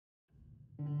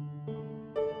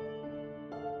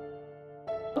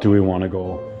Do we want to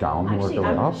go down and work our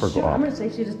way up or go up? I'm gonna say,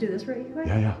 should you just do this right quick?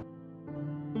 Yeah, yeah.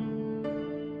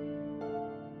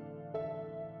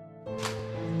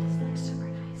 It's super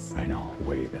nice. I know.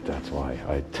 Wait, that's why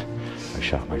I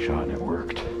shot my shot and it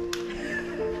worked.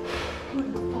 Who would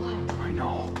have thought? I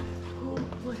know. Who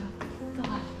would have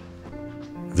thought?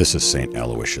 This is St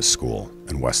Aloysius School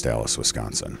in West Allis,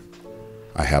 Wisconsin.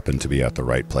 I happened to be at the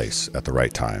right place at the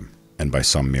right time, and by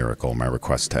some miracle my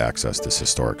request to access this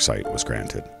historic site was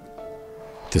granted.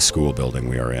 This school building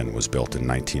we are in was built in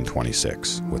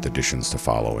 1926, with additions to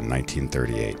follow in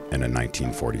 1938 and in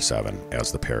 1947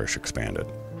 as the parish expanded.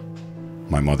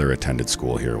 My mother attended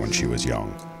school here when she was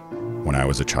young. When I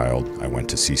was a child, I went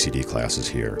to CCD classes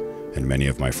here, and many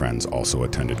of my friends also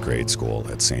attended grade school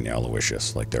at St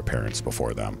Aloysius like their parents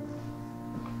before them.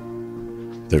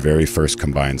 Their very first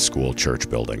combined school church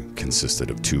building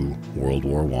consisted of 2 World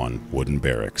War I wooden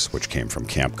barracks which came from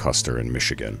Camp Custer in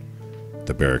Michigan.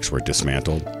 The barracks were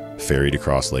dismantled, ferried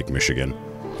across Lake Michigan,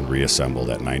 and reassembled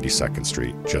at 92nd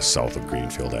Street just south of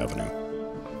Greenfield Avenue.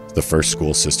 The first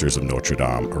School Sisters of Notre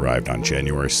Dame arrived on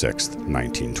January 6,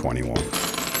 1921.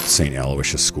 St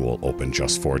Aloysius School opened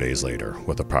just 4 days later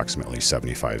with approximately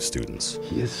 75 students.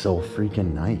 He is so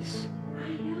freaking nice.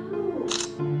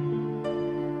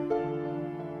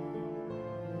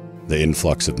 The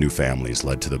influx of new families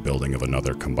led to the building of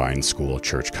another combined school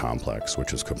church complex,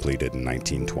 which was completed in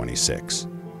 1926.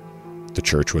 The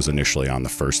church was initially on the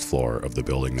first floor of the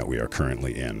building that we are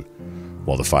currently in,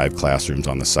 while the 5 classrooms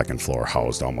on the second floor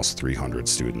housed almost 300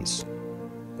 students.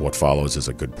 What follows is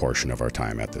a good portion of our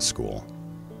time at this school.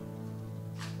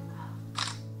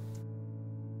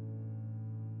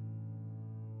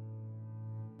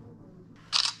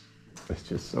 It's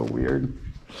just so weird.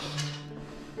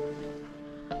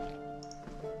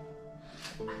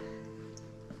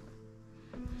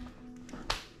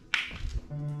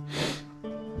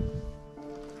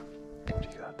 What do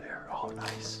you got there? Oh,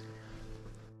 nice.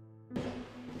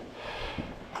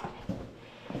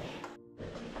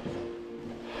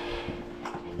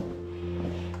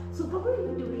 So what were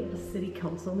you doing at a city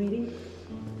council meeting?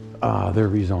 They're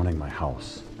rezoning my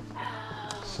house.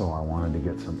 So I wanted to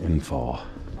get some info.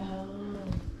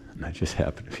 And I just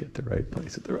happened to be at the right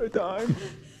place at the right time.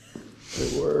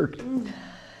 It worked.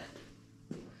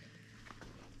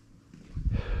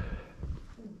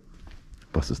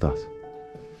 Was ist das?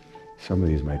 Some of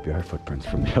these might be our footprints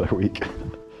from the other week.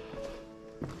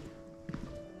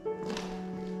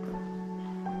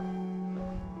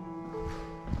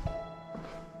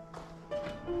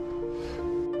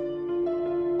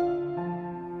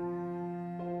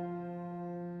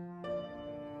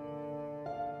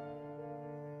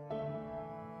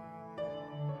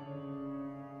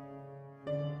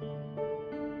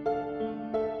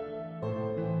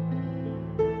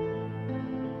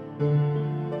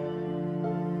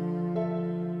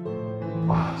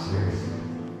 Wow, seriously.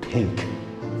 Pink.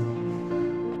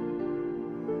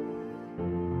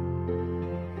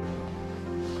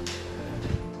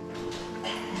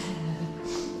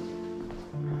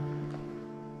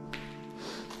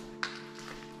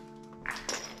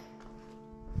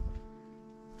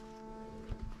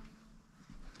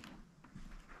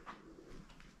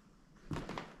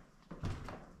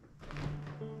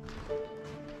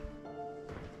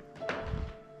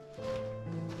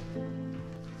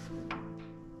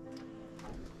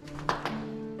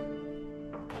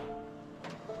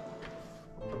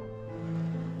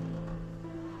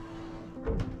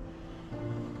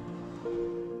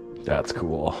 That's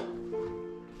cool.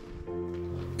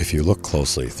 If you look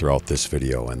closely throughout this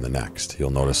video and the next,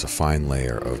 you'll notice a fine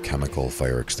layer of chemical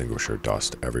fire extinguisher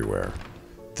dust everywhere.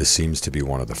 This seems to be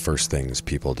one of the first things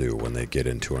people do when they get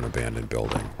into an abandoned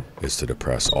building, is to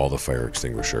depress all the fire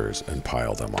extinguishers and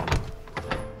pile them up.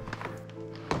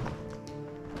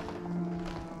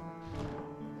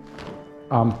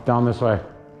 Down this way.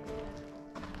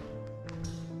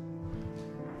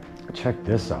 Check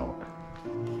this out.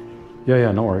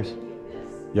 Yeah, no worries.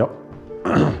 Yep.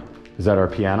 Is that our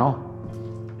piano?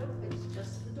 Nope, it's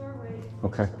just the doorway.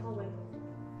 Okay. Just the hallway.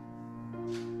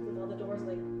 With all the doors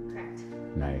like cracked.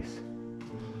 Nice.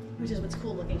 Which is what's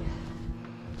cool looking.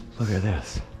 Look at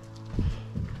this.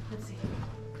 Let's see.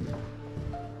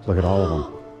 Look at all of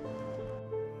them.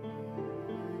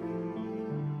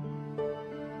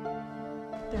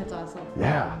 That's awesome.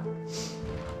 Yeah.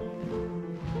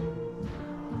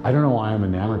 I don't know why I'm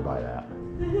enamored by that.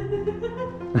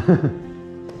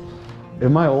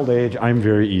 In my old age, I'm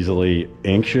very easily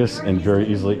anxious and very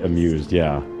easily amused.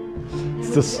 Yeah.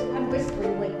 It's this. I'm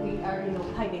whispering like we are,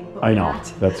 hiding, but I know,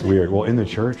 that's weird. Well, in the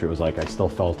church, it was like I still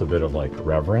felt a bit of like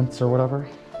reverence or whatever.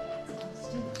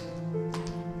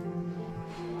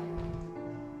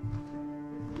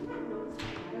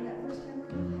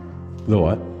 The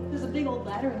what? There's a big old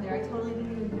ladder in there. I totally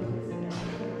didn't even notice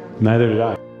it. Neither did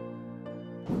I.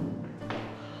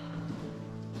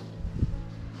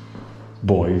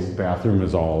 Boys' bathroom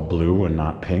is all blue and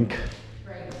not pink.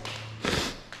 Right.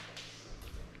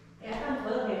 Yeah, I found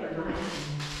toilet paper in mine.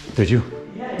 Did you?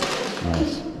 Yeah.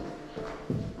 Nice.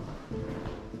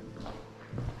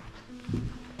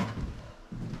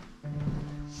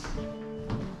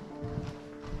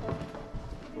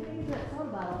 That soda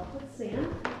bottle with sand.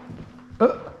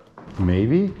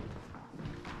 Maybe?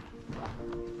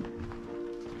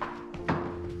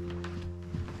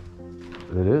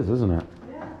 It is, isn't it?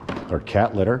 Yeah. Or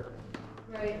cat litter.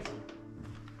 Right.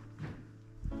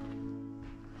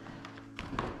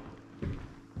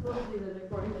 Mostly the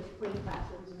recording is between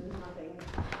classrooms and there's nothing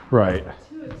Right.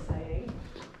 too exciting.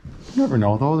 You never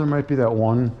know though, there might be that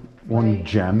one Right.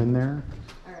 gem in there.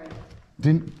 All right.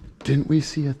 Didn't we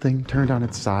see a thing turned on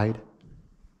its side?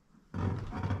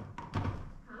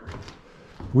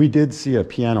 We did see a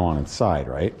piano on its side,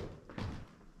 right?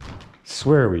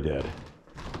 Swear we did.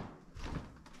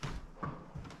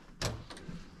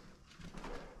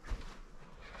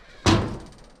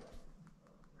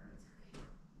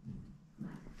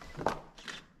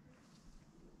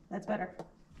 That's better.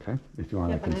 Okay, if you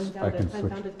want, Yep, I can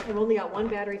switch. I've only got one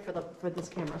battery for this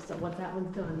camera, so once that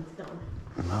one's done, it's done.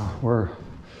 Well,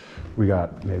 we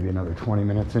got maybe another 20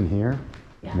 minutes in here,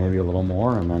 Yeah. maybe a little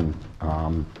more, and then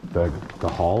the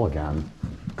hall again,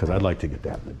 because I'd like to get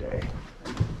that in the day.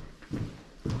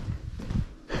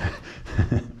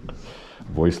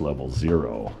 Voice level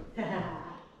 0.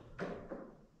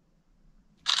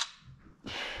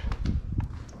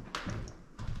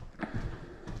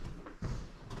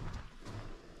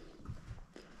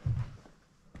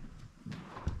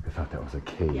 I thought that was a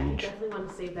cage. Yeah, I definitely want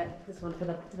to save this one for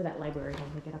that library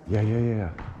when we get up. Yeah.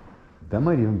 That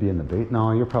might even be in the bait.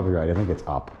 No, you're probably right. I think it's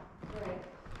up. Right.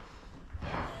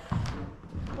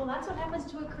 Well, that's what happens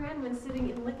to a crayon when sitting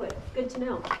in liquid. Good to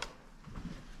know.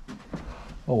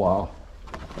 Oh, wow.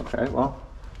 Okay, well,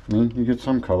 I mean, you get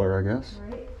some color, I guess.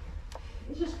 Right?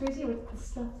 It's just crazy with the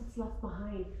stuff that's left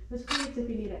behind. There's crates if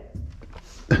you need it.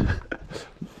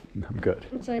 I'm good.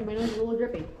 I'm sorry, my nose is a little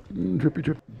drippy. Drippy,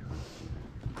 drippy.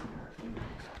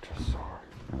 Such a sore.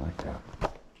 I like that.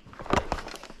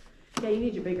 Yeah, you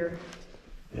need your bigger.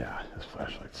 Yeah, this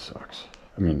flashlight sucks.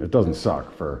 I mean, it doesn't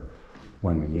suck for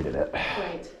when we needed it.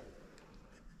 Right.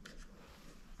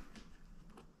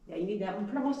 Yeah, you need that one.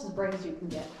 Put almost as bright as you can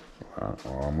get.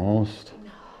 Almost. All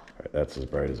right, that's as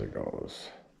bright as it goes.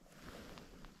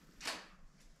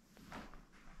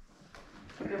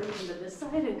 So go into this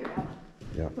side and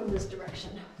grab from this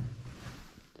direction.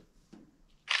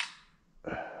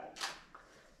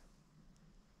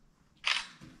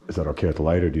 Is that okay with the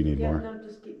light, or do you need Yeah, more? no,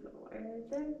 just keep the wire right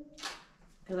there.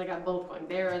 Because I got both going.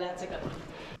 There, that's a good one.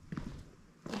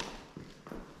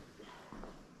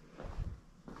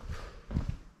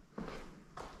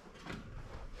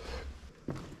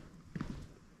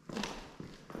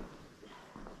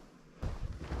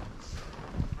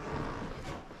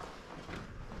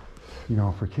 You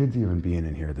know, for kids even being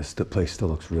in here, this place still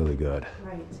looks really good.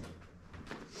 Right.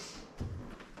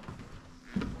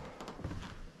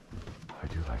 I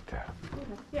do like that. Okay.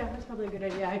 Yeah, that's probably a good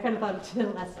idea. I kind of thought of it in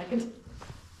the last second.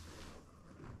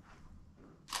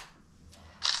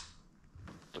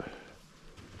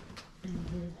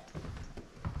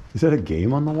 Is that a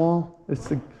game on the wall?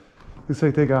 Looks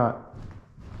like they got.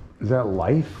 Is that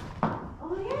Life?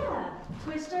 Oh yeah,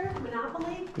 Twister,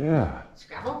 Monopoly, Yeah.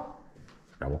 Scrabble.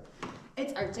 Scrabble.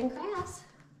 It's arts and crafts.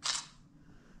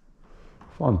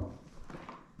 Fun.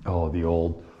 Oh, the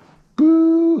old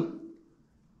boo.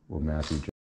 Well, Matthew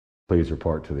please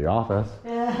report to the office.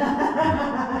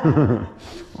 How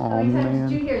Oh many times man.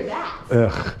 did you hear that?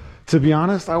 Ugh. To be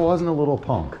honest, I wasn't a little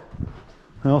punk.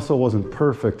 I also wasn't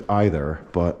perfect either,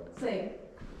 but Same.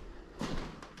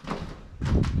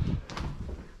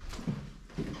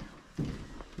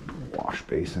 wash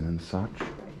basin and such.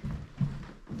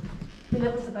 And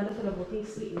that was the benefit of looking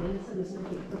sweet and innocent is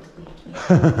looking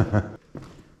perfectly.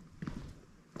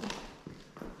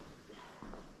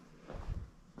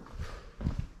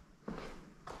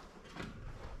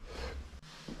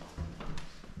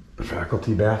 The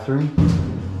faculty bathroom.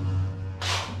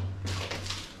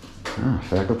 Ah,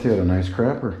 faculty had a nice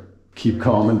crapper. Keep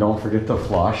calm and don't forget to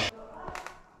flush.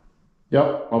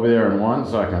 Yep, I'll be there in 1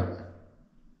 second.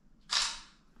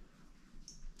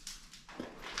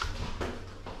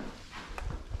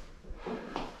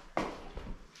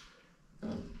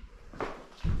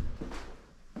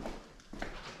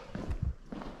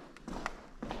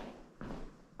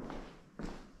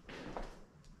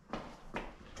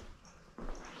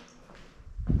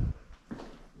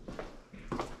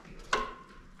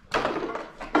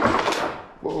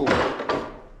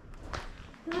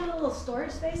 little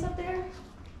storage space up there.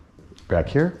 Back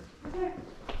here? Right there.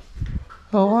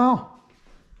 Oh, wow.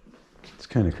 It's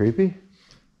kind of creepy.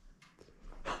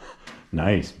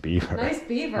 Nice beaver. Nice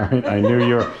beaver. I knew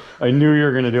you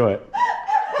were going to do it.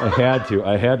 I had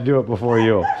to do it before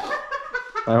you.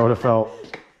 I would have felt,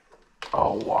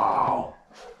 oh, wow.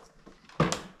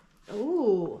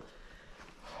 Ooh.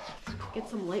 Get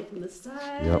some light from the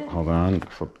side. Yep, hold on.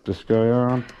 Flip this guy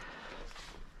on.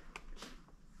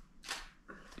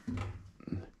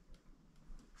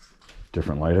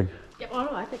 Different lighting? Yep, oh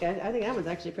no, I think that one's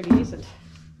actually pretty decent.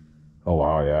 Oh,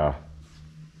 wow, yeah.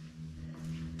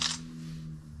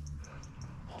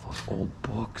 All those old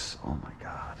books. Oh, my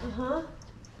God. Uh-huh.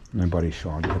 My buddy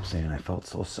Sean kept saying, I felt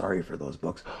so sorry for those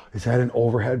books. Is that an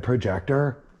overhead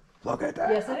projector? Look at that.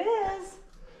 Yes, it is.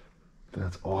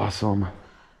 That's awesome.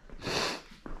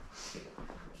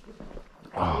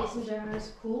 Mason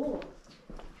jars, cool.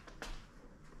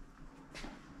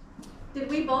 Did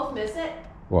we both miss it?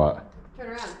 What?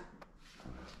 Turn around.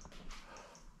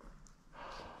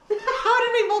 How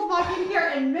did we both walk in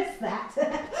here and miss that?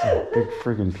 It's a big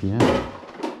friggin' piano.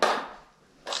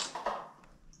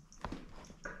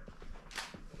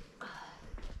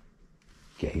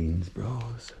 Gaines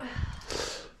Bros.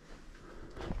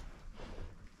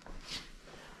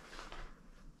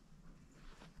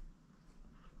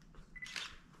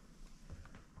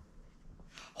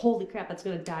 Holy crap, that's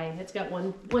gonna die. It's got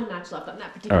one notch left on that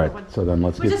All particular right, one. so then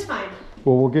let's Which get. is fine.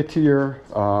 Well, we'll get to your,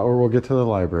 or we'll get to the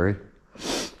library.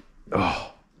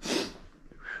 Oh.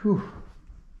 Whew.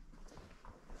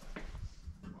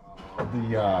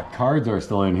 The cards are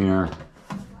still in here.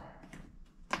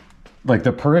 Like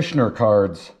the parishioner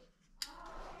cards.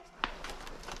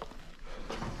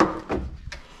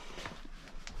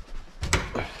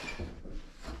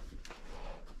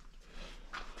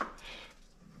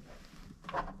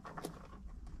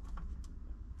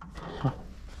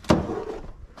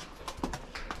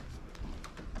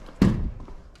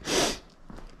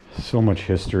 So much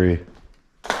history.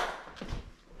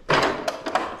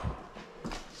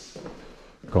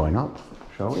 Going up,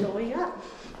 shall we? Going up.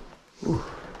 Ooh.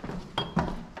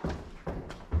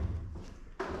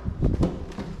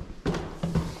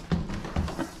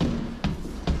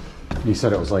 You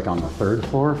said it was like on the third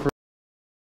floor for.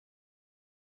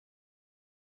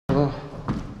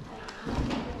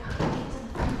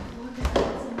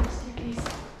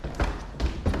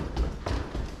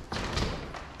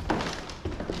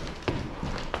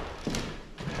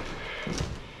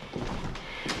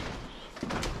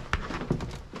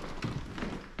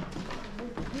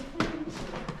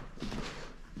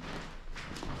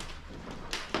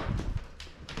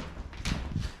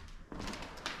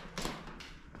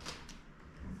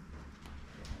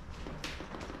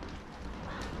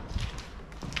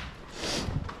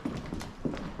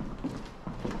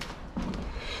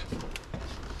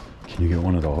 Can you get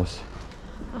one of those?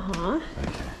 Uh-huh.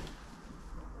 Okay.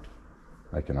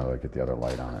 I can get the other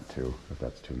light on it too, if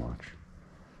that's too much.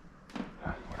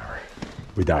 Whatever.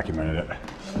 We documented it.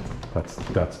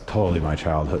 That's totally my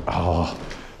childhood. Oh,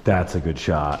 that's a good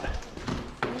shot.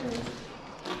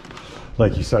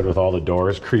 Like you said, with all the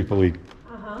doors creepily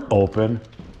open.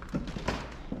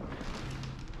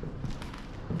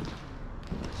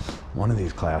 One of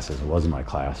these classes was my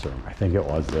classroom. I think it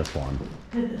was this one.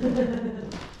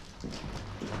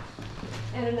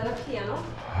 And another piano.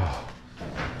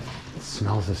 It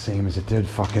smells the same as it did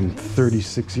fucking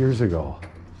 36 years ago.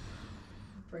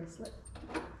 Bracelet.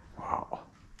 Wow.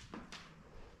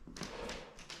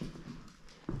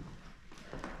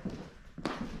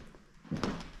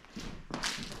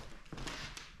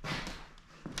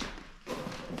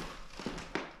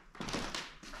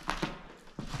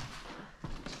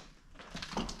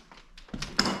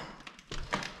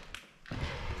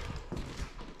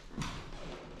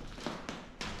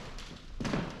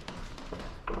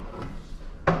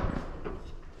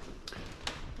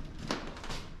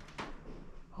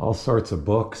 All sorts of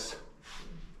books.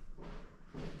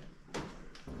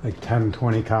 Like 10,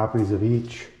 20 copies of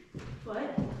each.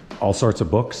 What? All sorts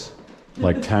of books.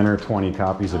 Like 10 or 20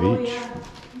 copies of each. Yeah.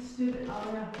 Stupid. Oh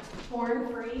yeah. Foreign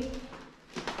free.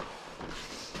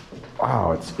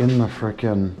 Wow, it's in the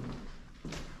frickin'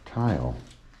 tile.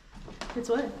 It's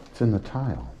what? It's in the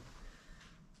tile.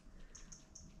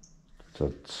 It's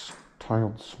a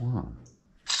tiled swan.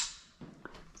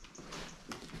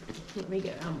 Let me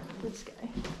get this guy.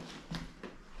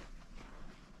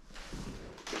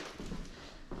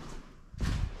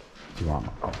 Do you want?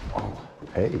 Oh,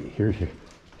 hey,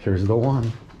 here's the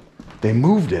one. They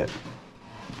moved it.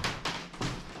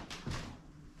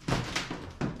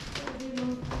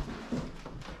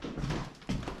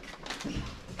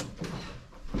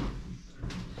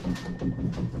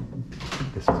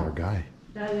 This is our guy.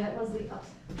 That was the up.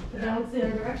 That was the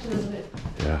other direction, isn't it?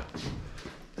 Yeah.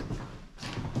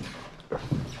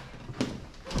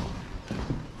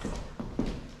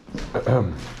 It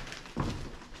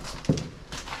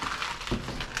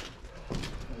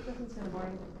doesn't sound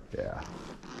boring. Yeah.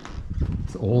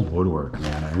 It's old woodwork,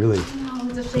 man. I really. No,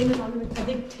 it's a shame. Are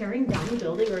they tearing down the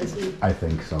building or is he? I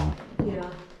think so. Yeah.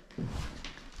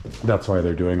 That's why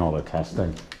they're doing all the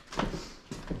testing.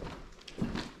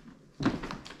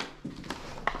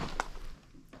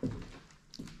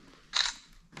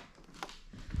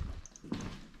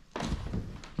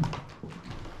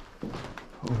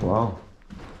 Oh, wow.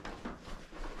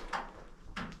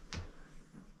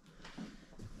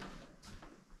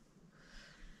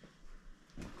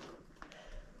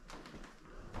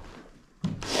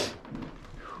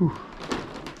 Whew.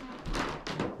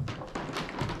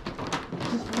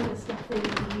 Just trying to stuff they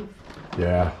leave.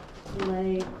 Yeah.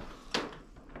 Like.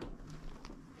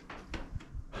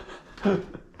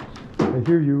 I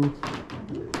hear you.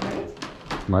 Right?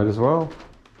 Might as well.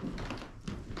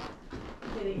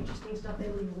 They interesting stuff they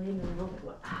leave laying around.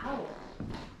 What? How?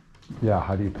 Yeah,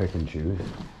 how do you pick and choose?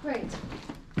 Right.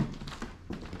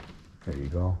 There you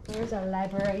go. There's our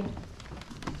library.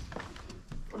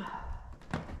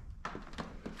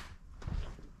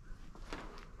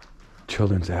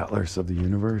 Children's Atlas of the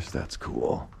Universe. That's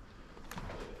cool.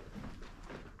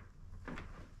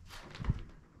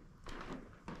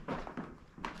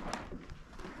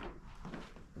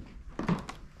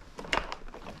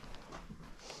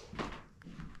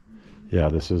 Yeah,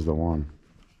 this is the one.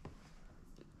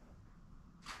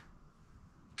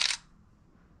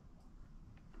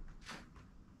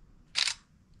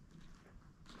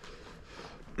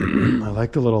 I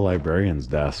like the little librarian's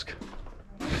desk.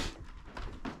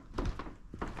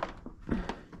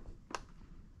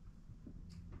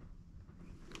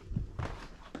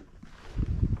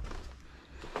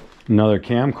 Another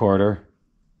camcorder.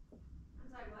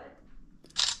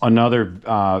 Another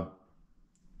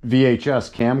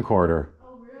VHS camcorder.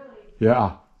 Oh, really?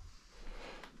 Yeah.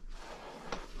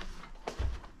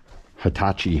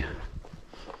 Hitachi.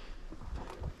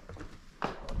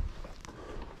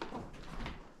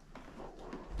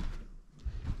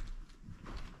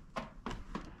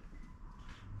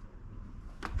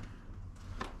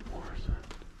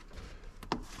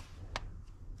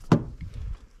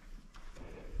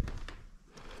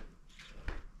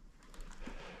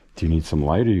 Do you need some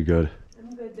light or are you good?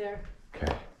 I'm good there.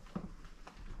 Okay.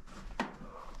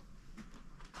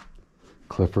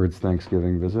 Clifford's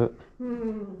Thanksgiving visit.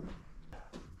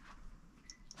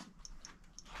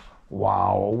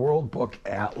 Wow, a World Book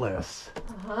Atlas.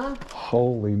 Uh-huh.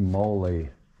 Holy moly.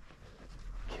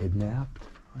 Kidnapped?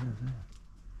 What is that?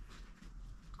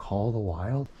 Call of the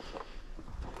Wild?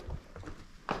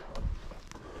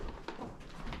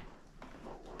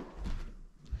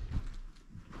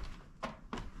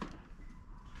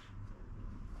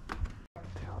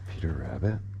 Peter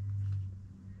Rabbit.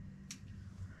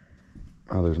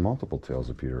 Oh, there's multiple tales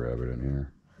of Peter Rabbit in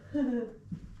here.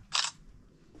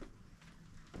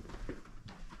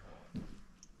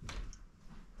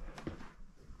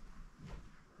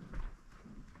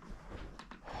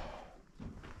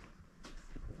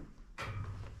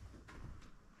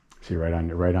 See, right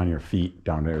on your feet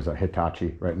down there's a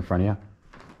Hitachi right in front of you.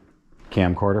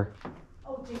 Camcorder.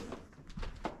 Oh, jeez.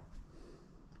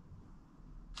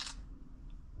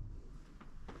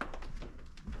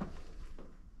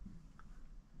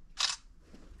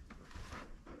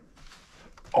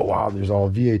 Oh wow, there's all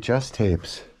VHS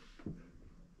tapes.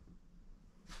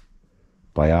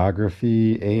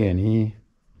 Biography, A&E,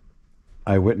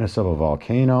 Eyewitness of a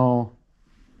Volcano.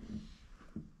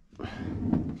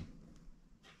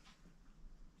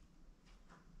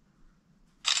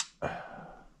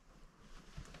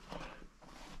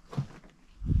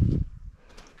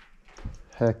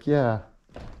 Heck yeah.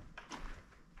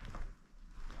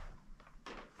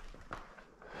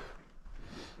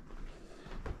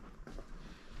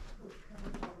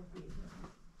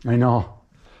 I know.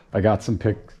 I got some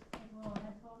pics.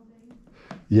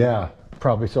 Yeah,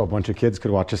 probably so a bunch of kids could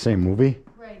watch the same movie.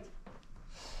 Right.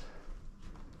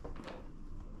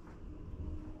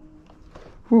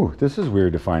 Ooh, this is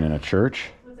weird to find in a church.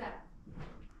 What's that?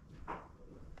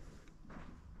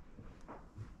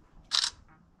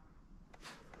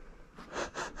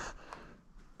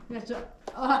 That's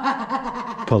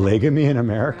a, Polygamy in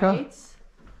America? right?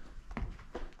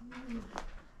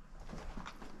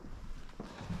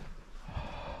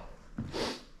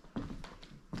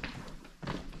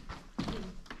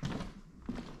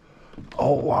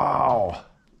 Oh, wow.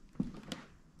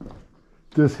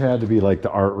 This had to be like the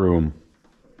art room.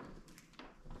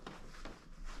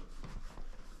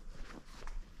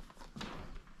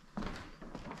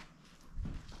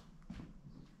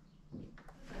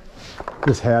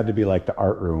 This had to be like the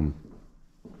art room.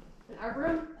 An art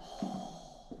room?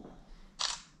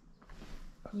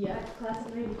 Yeah, it's class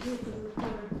of 92. It's in the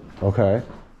corner. Okay.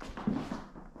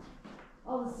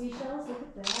 All the seashells, look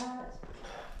at that.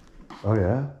 Oh,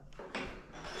 yeah.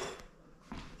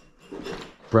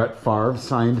 Brett Favre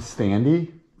signed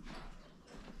Standy.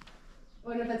 I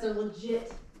wonder if that's a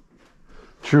legit.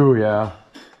 True, yeah.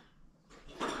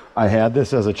 I had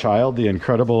this as a child, The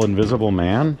Incredible Invisible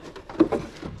Man.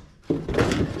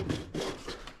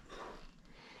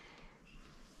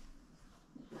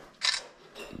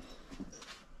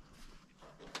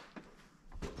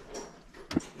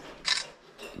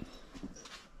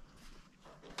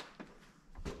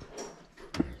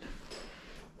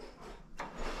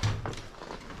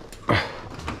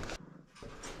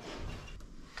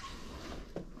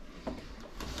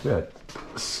 Got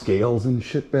scales and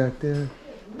shit back there.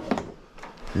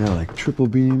 Yeah, like triple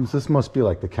beams. This must be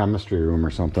like the chemistry room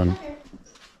or something. Okay.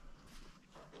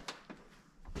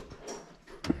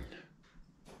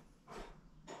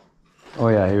 Oh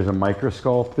yeah, here's a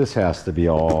microscope. This has to be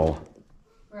all...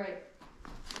 Right.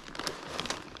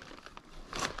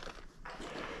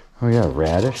 Oh yeah,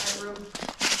 radish. Art room.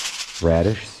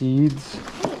 Radish seeds.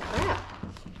 Holy crap.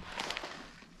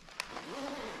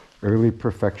 Early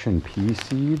perfection pea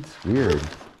seeds. Weird.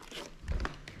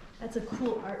 That's a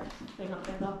cool art thing up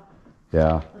there, though.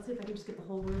 Yeah. Let's see if I can just get the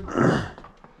whole room.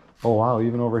 Oh wow,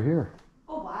 even over here.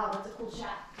 Oh, wow, that's a cool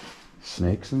shot.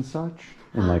 Snakes and such.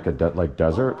 In like a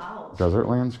desert. Oh, wow. Desert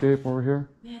landscape over here.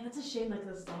 Man, that's a shame, like,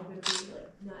 this is all gonna be, like,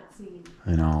 not seen.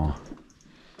 I know.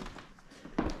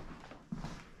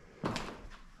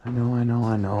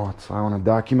 I know. That's why I want to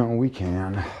document what we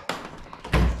can.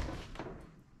 Yeah,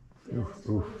 Oof, this is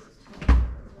oof. Let's see.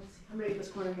 I'm gonna get this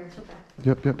corner here. It's okay.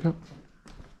 Yep.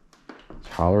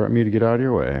 Just holler at me to get out of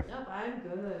your way. Yep, I'm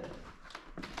good.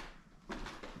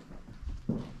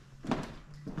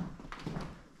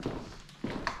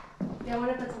 Yeah, I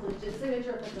wonder if that's a legit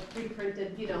signature or if it's a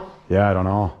pre-printed, you know. Yeah, I don't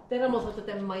know. That almost looks like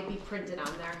that might be printed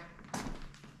on there.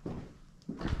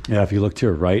 Yeah, if you look to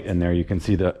your right in there, you can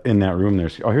see in that room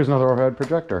there's... Oh, here's another overhead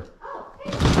projector. Oh,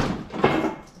 hey.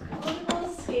 Look at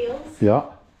those scales. Yeah.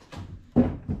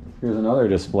 Here's another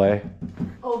display.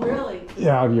 Oh, really?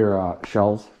 Yeah, of your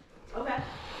shelves. Okay.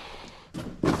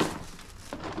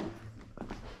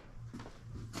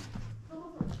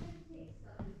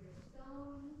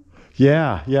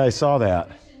 Yeah, I saw that.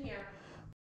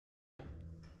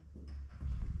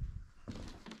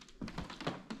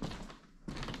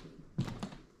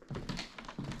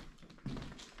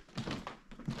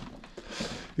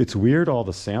 It's weird all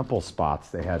the sample spots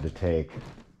they had to take.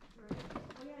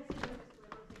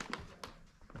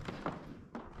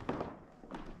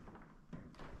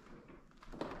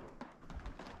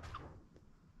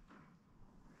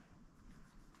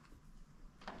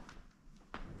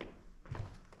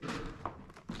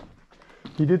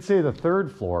 He did say the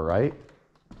third floor, right?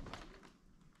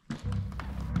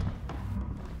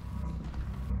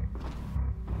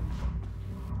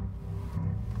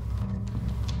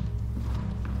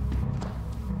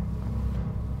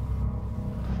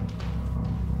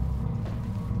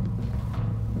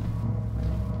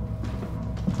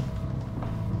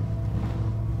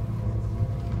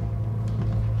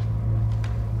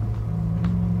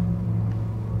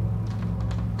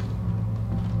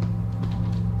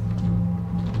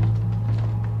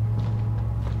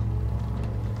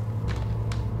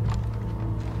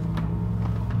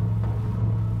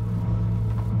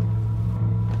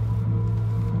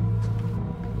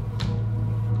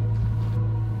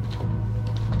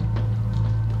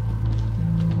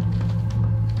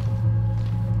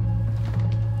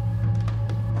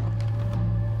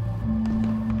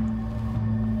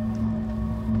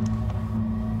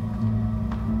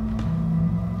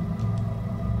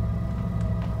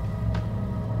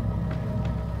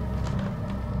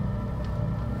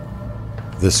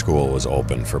 This school was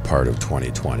open for part of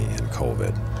 2020 and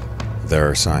COVID. There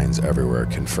are signs everywhere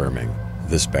confirming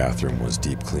this bathroom was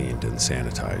deep cleaned and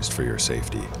sanitized for your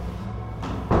safety,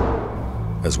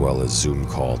 as well as Zoom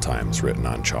call times written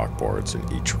on chalkboards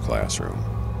in each classroom.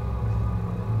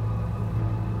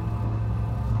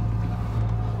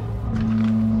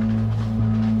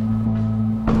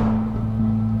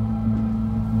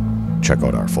 Check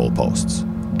out our full posts,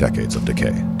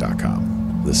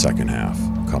 decadesofdecay.com. The second half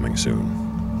coming soon.